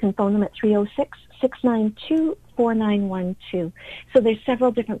 Or you can phone them at 306-692-4912. So there's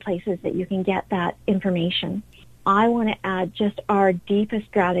several different places that you can get that information. I want to add just our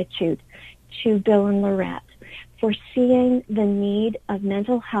deepest gratitude to Bill and Lorette for seeing the need of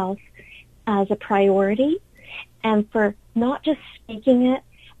mental health as a priority and for not just speaking it,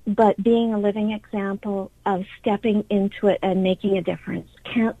 but being a living example of stepping into it and making a difference.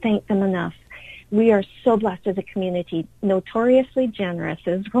 Can't thank them enough. We are so blessed as a community, notoriously generous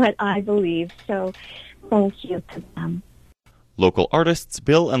is what I believe. So thank you to them. Local artists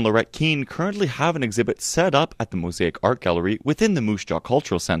Bill and Lorette Keene currently have an exhibit set up at the Mosaic Art Gallery within the Moose Jaw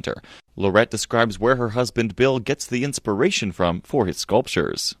Cultural Center. Lorette describes where her husband Bill gets the inspiration from for his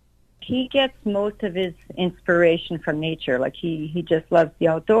sculptures. He gets most of his inspiration from nature. Like he just loves the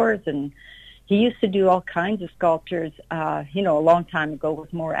outdoors, and he used to do all kinds of sculptures, a long time ago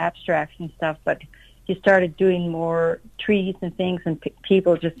with more abstracts and stuff, but he started doing more trees and things, and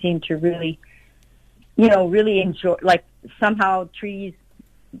people just seem to really, really enjoy, like somehow trees,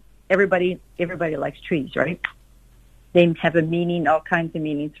 everybody likes trees, right? They have a meaning, all kinds of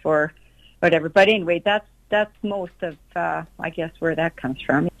meanings for whatever. But anyway, that's most of, I guess, where that comes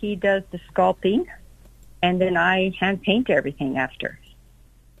from. He does the sculpting, and then I hand paint everything after.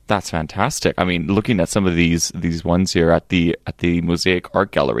 That's fantastic. I mean, looking at some of these ones here at the Mosaic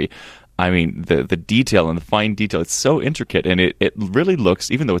Art Gallery, I mean, the detail and the fine detail, it's so intricate, and it really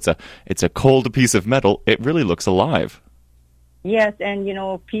looks, even though it's a cold piece of metal, it really looks alive. Yes, and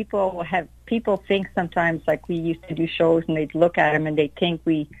people think sometimes, like we used to do shows and they'd look at them and they'd think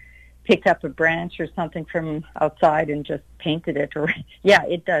we picked up a branch or something from outside and just painted it. Or yeah,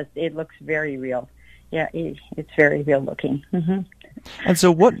 it does. It looks very real. Yeah, it's very real looking. Mm-hmm. And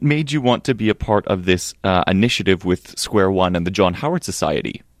so what made you want to be a part of this initiative with Square One and the John Howard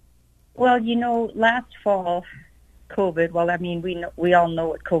Society? Well, last fall, COVID, we all know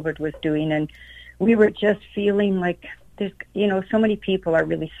what COVID was doing, and we were just feeling like there's, so many people are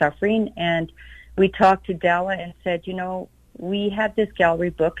really suffering. And we talked to Della and said, we have this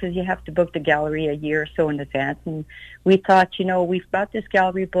gallery book, because you have to book the gallery a year or so in advance. And we thought, we've got this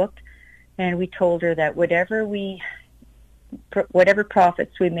gallery booked, and we told her that whatever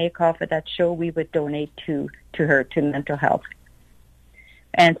profits we make off of that show, we would donate to her, to mental health.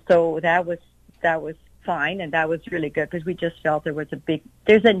 And so that was fine, and that was really good, because we just felt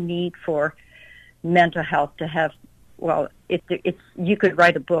there's a need for mental health to have, you could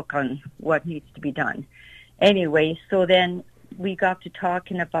write a book on what needs to be done. Anyway, so then we got to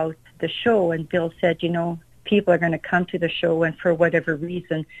talking about the show, and Bill said, people are going to come to the show, and for whatever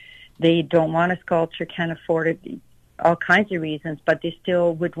reason, they don't want a sculpture, can't afford it, all kinds of reasons, but they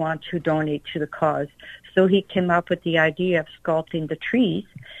still would want to donate to the cause. So he came up with the idea of sculpting the trees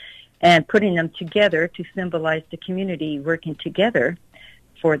and putting them together to symbolize the community working together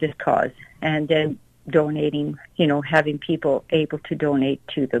for this cause, and then donating, having people able to donate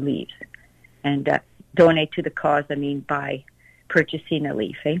to the leaves. And donate to the cause, by purchasing a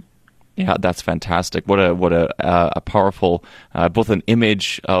leaf, eh? Yeah, that's fantastic. What a powerful, both an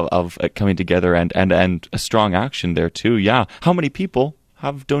image of coming together and a strong action there too. Yeah. How many people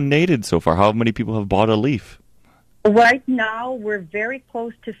have donated so far? How many people have bought a leaf? Right now, we're very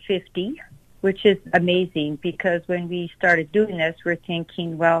close to 50, which is amazing, because when we started doing this, we're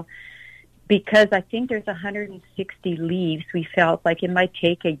thinking, because I think there's 160 leaves, we felt like it might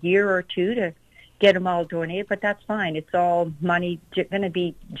take a year or two to get them all donated, but that's fine. It's all money going to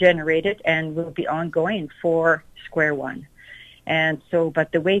be generated and will be ongoing for Square One. And so,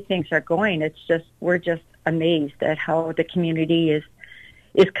 but the way things are going, we're just amazed at how the community is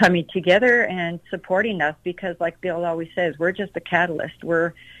coming together and supporting us, because like Bill always says, we're just a catalyst.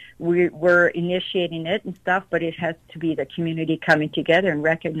 We're initiating it and stuff, but it has to be the community coming together and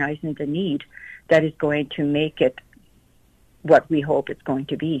recognizing the need that is going to make it what we hope it's going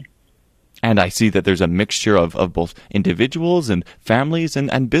to be. And I see that there's a mixture of both individuals and families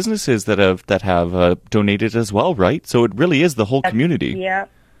and businesses that have donated as well, right? So it really is the whole community. Yeah,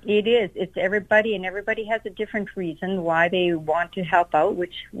 it is. It's everybody, and everybody has a different reason why they want to help out,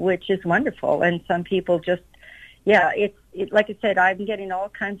 which is wonderful. And some people just, like I said, I'm getting all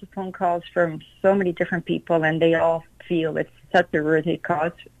kinds of phone calls from so many different people, and they all feel it's such a worthy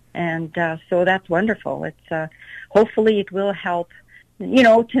cause. And so that's wonderful. It's hopefully it will help.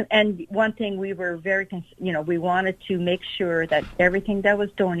 And one thing we were we wanted to make sure that everything that was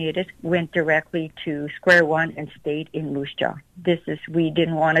donated went directly to Square One and stayed in Moose Jaw. We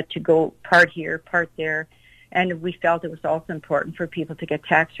didn't want it to go part here, part there, and we felt it was also important for people to get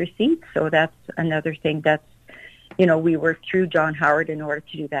tax receipts. So that's another thing we worked through John Howard in order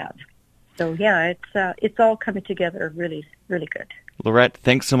to do that. So it's all coming together really, really good. Lorette,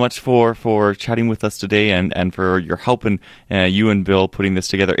 thanks so much for chatting with us today and for your help in you and Bill putting this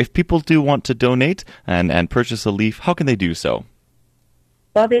together. If people do want to donate and purchase a leaf, how can they do so?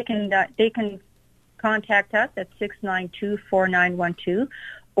 Well, they can contact us at 692-4912,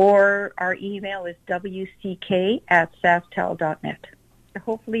 or our email is wck@saftel.net.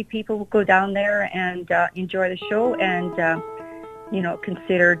 Hopefully people will go down there and enjoy the show and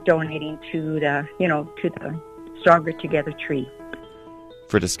consider donating to the Stronger Together tree.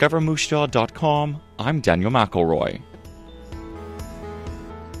 For DiscoverMooseJaw.com, I'm Daniel McElroy.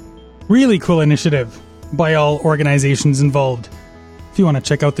 Really cool initiative by all organizations involved. If you want to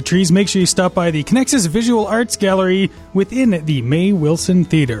check out the trees, make sure you stop by the Connexus Visual Arts Gallery within the May Wilson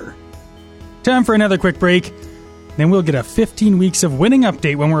Theatre. Time for another quick break. Then we'll get a 15 weeks of winning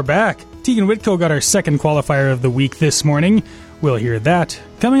update when we're back. Tegan Whitco got our second qualifier of the week this morning. We'll hear that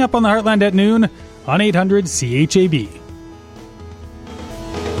coming up on the Heartland at noon on 800 CHAB.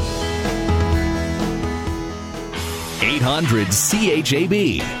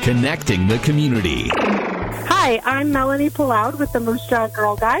 CHAB, connecting the community. Hi, I'm Melanie Paloud with the Moose Jaw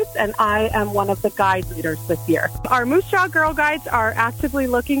Girl Guides, and I am one of the guide leaders this year. Our Moose Jaw Girl Guides are actively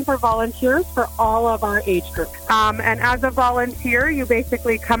looking for volunteers for all of our age groups. And as a volunteer, you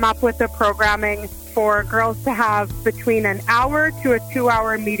basically come up with the programming for girls to have between an hour to a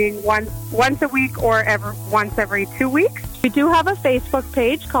 2-hour meeting once a week or once every 2 weeks. We do have a Facebook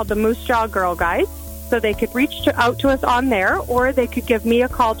page called the Moose Jaw Girl Guides. So they could reach out to us on there, or they could give me a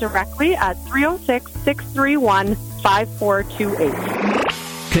call directly at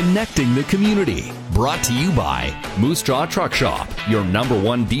 306-631-5428. Connecting the community. Brought to you by Moose Jaw Truck Shop, your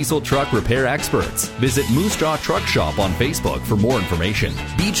 #1 diesel truck repair experts. Visit Moose Jaw Truck Shop on Facebook for more information.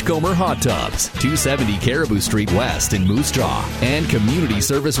 Beachcomber Hot Tubs, 270 Caribou Street West in Moose Jaw. And Community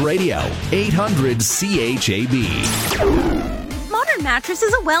Service Radio, 800 CHAB. Modern Mattress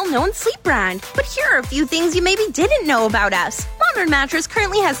is a well-known sleep brand, but here are a few things you maybe didn't know about us. Modern Mattress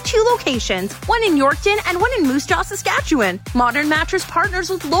currently has 2 locations, one in Yorkton and one in Moose Jaw, Saskatchewan. Modern Mattress partners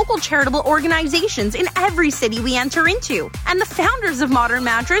with local charitable organizations in every city we enter into. And the founders of Modern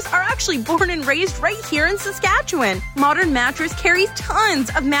Mattress are actually born and raised right here in Saskatchewan. Modern Mattress carries tons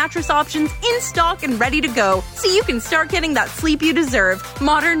of mattress options in stock and ready to go, so you can start getting that sleep you deserve.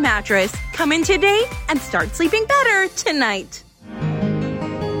 Modern Mattress. Come in today and start sleeping better tonight.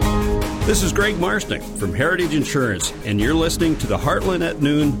 This is Greg Marsnick from Heritage Insurance, and you're listening to the Heartland at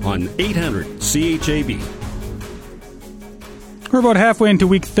Noon on 800 CHAB. We're about halfway into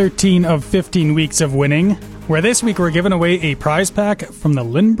week 13 of 15 weeks of winning, where this week we're giving away a prize pack from the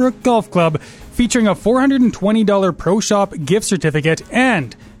Lynbrook Golf Club featuring a $420 Pro Shop gift certificate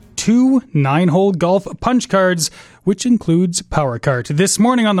and 2 9-hole golf punch cards, which includes Power Cart. This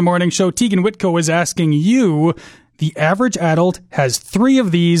morning on the morning show, Tegan Whitco is asking you, the average adult has 3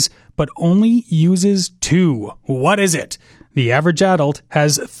 of these, but only uses 2. What is it? The average adult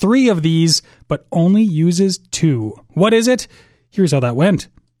has 3 of these, but only uses 2. What is it? Here's how that went.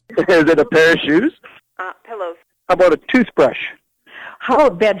 Is it a pair of shoes? Pillows. How about a toothbrush? How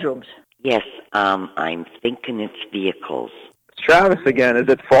about bedrooms? Yes, I'm thinking it's vehicles. It's Travis again. Is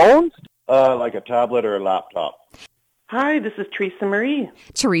it phones? Like a tablet or a laptop. Hi, this is Teresa Marie.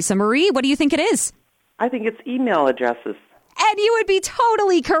 Teresa Marie, what do you think it is? I think it's email addresses. And you would be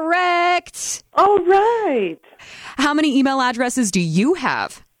totally correct. All right. How many email addresses do you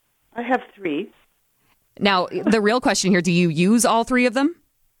have? I have 3. Now, the real question here, do you use all 3 of them?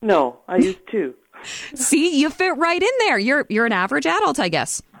 No, I use 2. See, you fit right in there. You're an average adult, I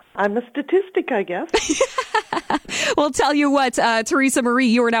guess. I'm a statistic, I guess. Well, tell you what, Teresa Marie,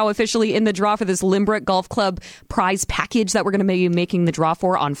 you are now officially in the draw for this Limerick Golf Club prize package that we're going to be making the draw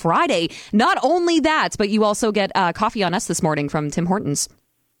for on Friday. Not only that, but you also get coffee on us this morning from Tim Hortons.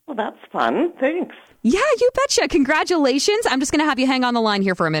 Well, that's fun. Thanks. Yeah, you betcha. Congratulations. I'm just going to have you hang on the line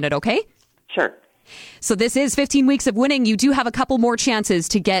here for a minute, okay? Sure. So this is 15 weeks of winning. You do have a couple more chances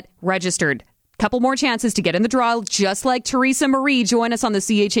to get registered. Couple more chances to get in the draw, just like Teresa Marie. Join us on the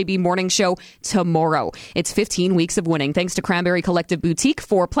CHAB Morning Show tomorrow. It's 15 weeks of winning, thanks to Cranberry Collective Boutique,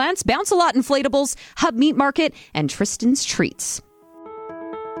 4 Plants, Bounce A Lot Inflatables, Hub Meat Market, and Tristan's Treats.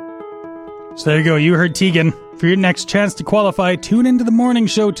 So there you go. You heard Tegan. For your next chance to qualify, tune into the morning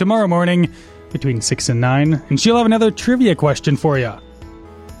show tomorrow morning between 6 and 9, and she'll have another trivia question for you.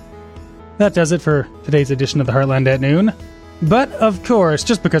 That does it for today's edition of the Heartland at Noon. But, of course,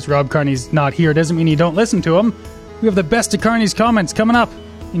 just because Rob Carney's not here doesn't mean you don't listen to him. We have the best of Carney's comments coming up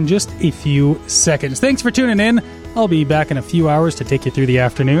in just a few seconds. Thanks for tuning in. I'll be back in a few hours to take you through the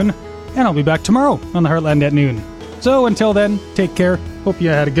afternoon, and I'll be back tomorrow on the Heartland at Noon. So, until then, take care. Hope you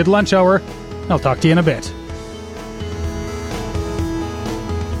had a good lunch hour. I'll talk to you in a bit.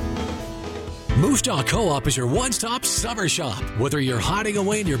 Moose Jaw Co-op is your one-stop summer shop. Whether you're hiding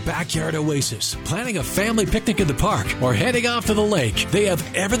away in your backyard oasis, planning a family picnic in the park, or heading off to the lake, they have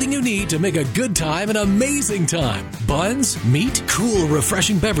everything you need to make a good time an amazing time. Buns, meat, cool,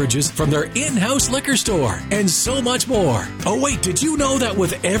 refreshing beverages from their in-house liquor store, and so much more. Oh wait, did you know that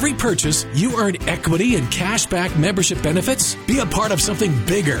with every purchase, you earn equity and cashback membership benefits? Be a part of something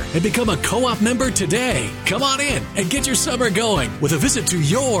bigger and become a co-op member today. Come on in and get your summer going with a visit to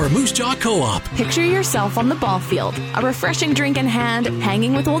your Moose Jaw Co-op. Picture yourself on the ball field, a refreshing drink in hand,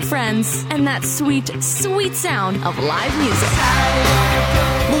 hanging with old friends, and that sweet, sweet sound of live music.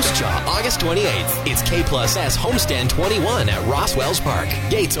 Moose Jaw, August 28th. It's K+S Homestand 21 at Roswell's Park.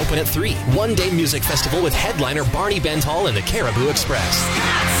 Gates open at 3. One-day music festival with headliner Barney Bentall and the Caribou Express.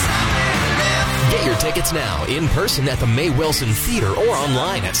 Get your tickets now, in person at the May Wilson Theater or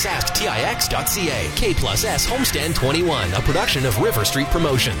online at sasktix.ca. K+S Homestand 21, a production of River Street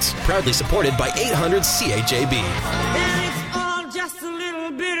Promotions. Proudly supported by 800 CHAB. And it's all just a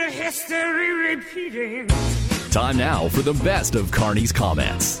little bit of history repeating. Time now for the best of Carney's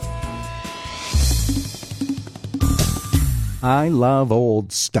comments. I love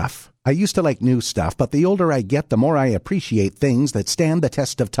old stuff. I used to like new stuff, but the older I get, the more I appreciate things that stand the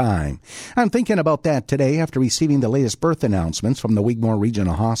test of time. I'm thinking about that today after receiving the latest birth announcements from the Wigmore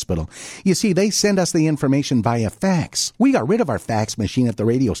Regional Hospital. You see, they send us the information via fax. We got rid of our fax machine at the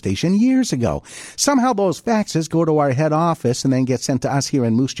radio station years ago. Somehow those faxes go to our head office and then get sent to us here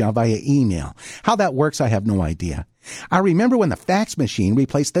in Moose Jaw via email. How that works, I have no idea. I remember when the fax machine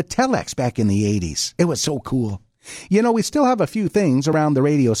replaced the telex back in the 80s. It was so cool. You know, we still have a few things around the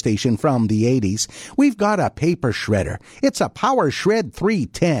radio station from the 80s. We've got a paper shredder. It's a Power Shred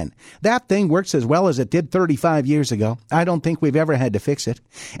 310. That thing works as well as it did 35 years ago. I don't think we've ever had to fix it.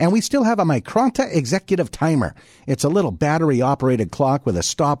 And we still have a Micronta Executive Timer. It's a little battery-operated clock with a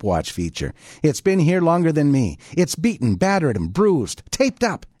stopwatch feature. It's been here longer than me. It's beaten, battered, and bruised, taped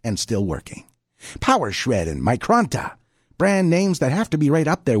up, and still working. Power Shred and Micronta. Brand names that have to be right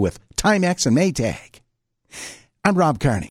up there with Timex and Maytag. I'm Rob Carney.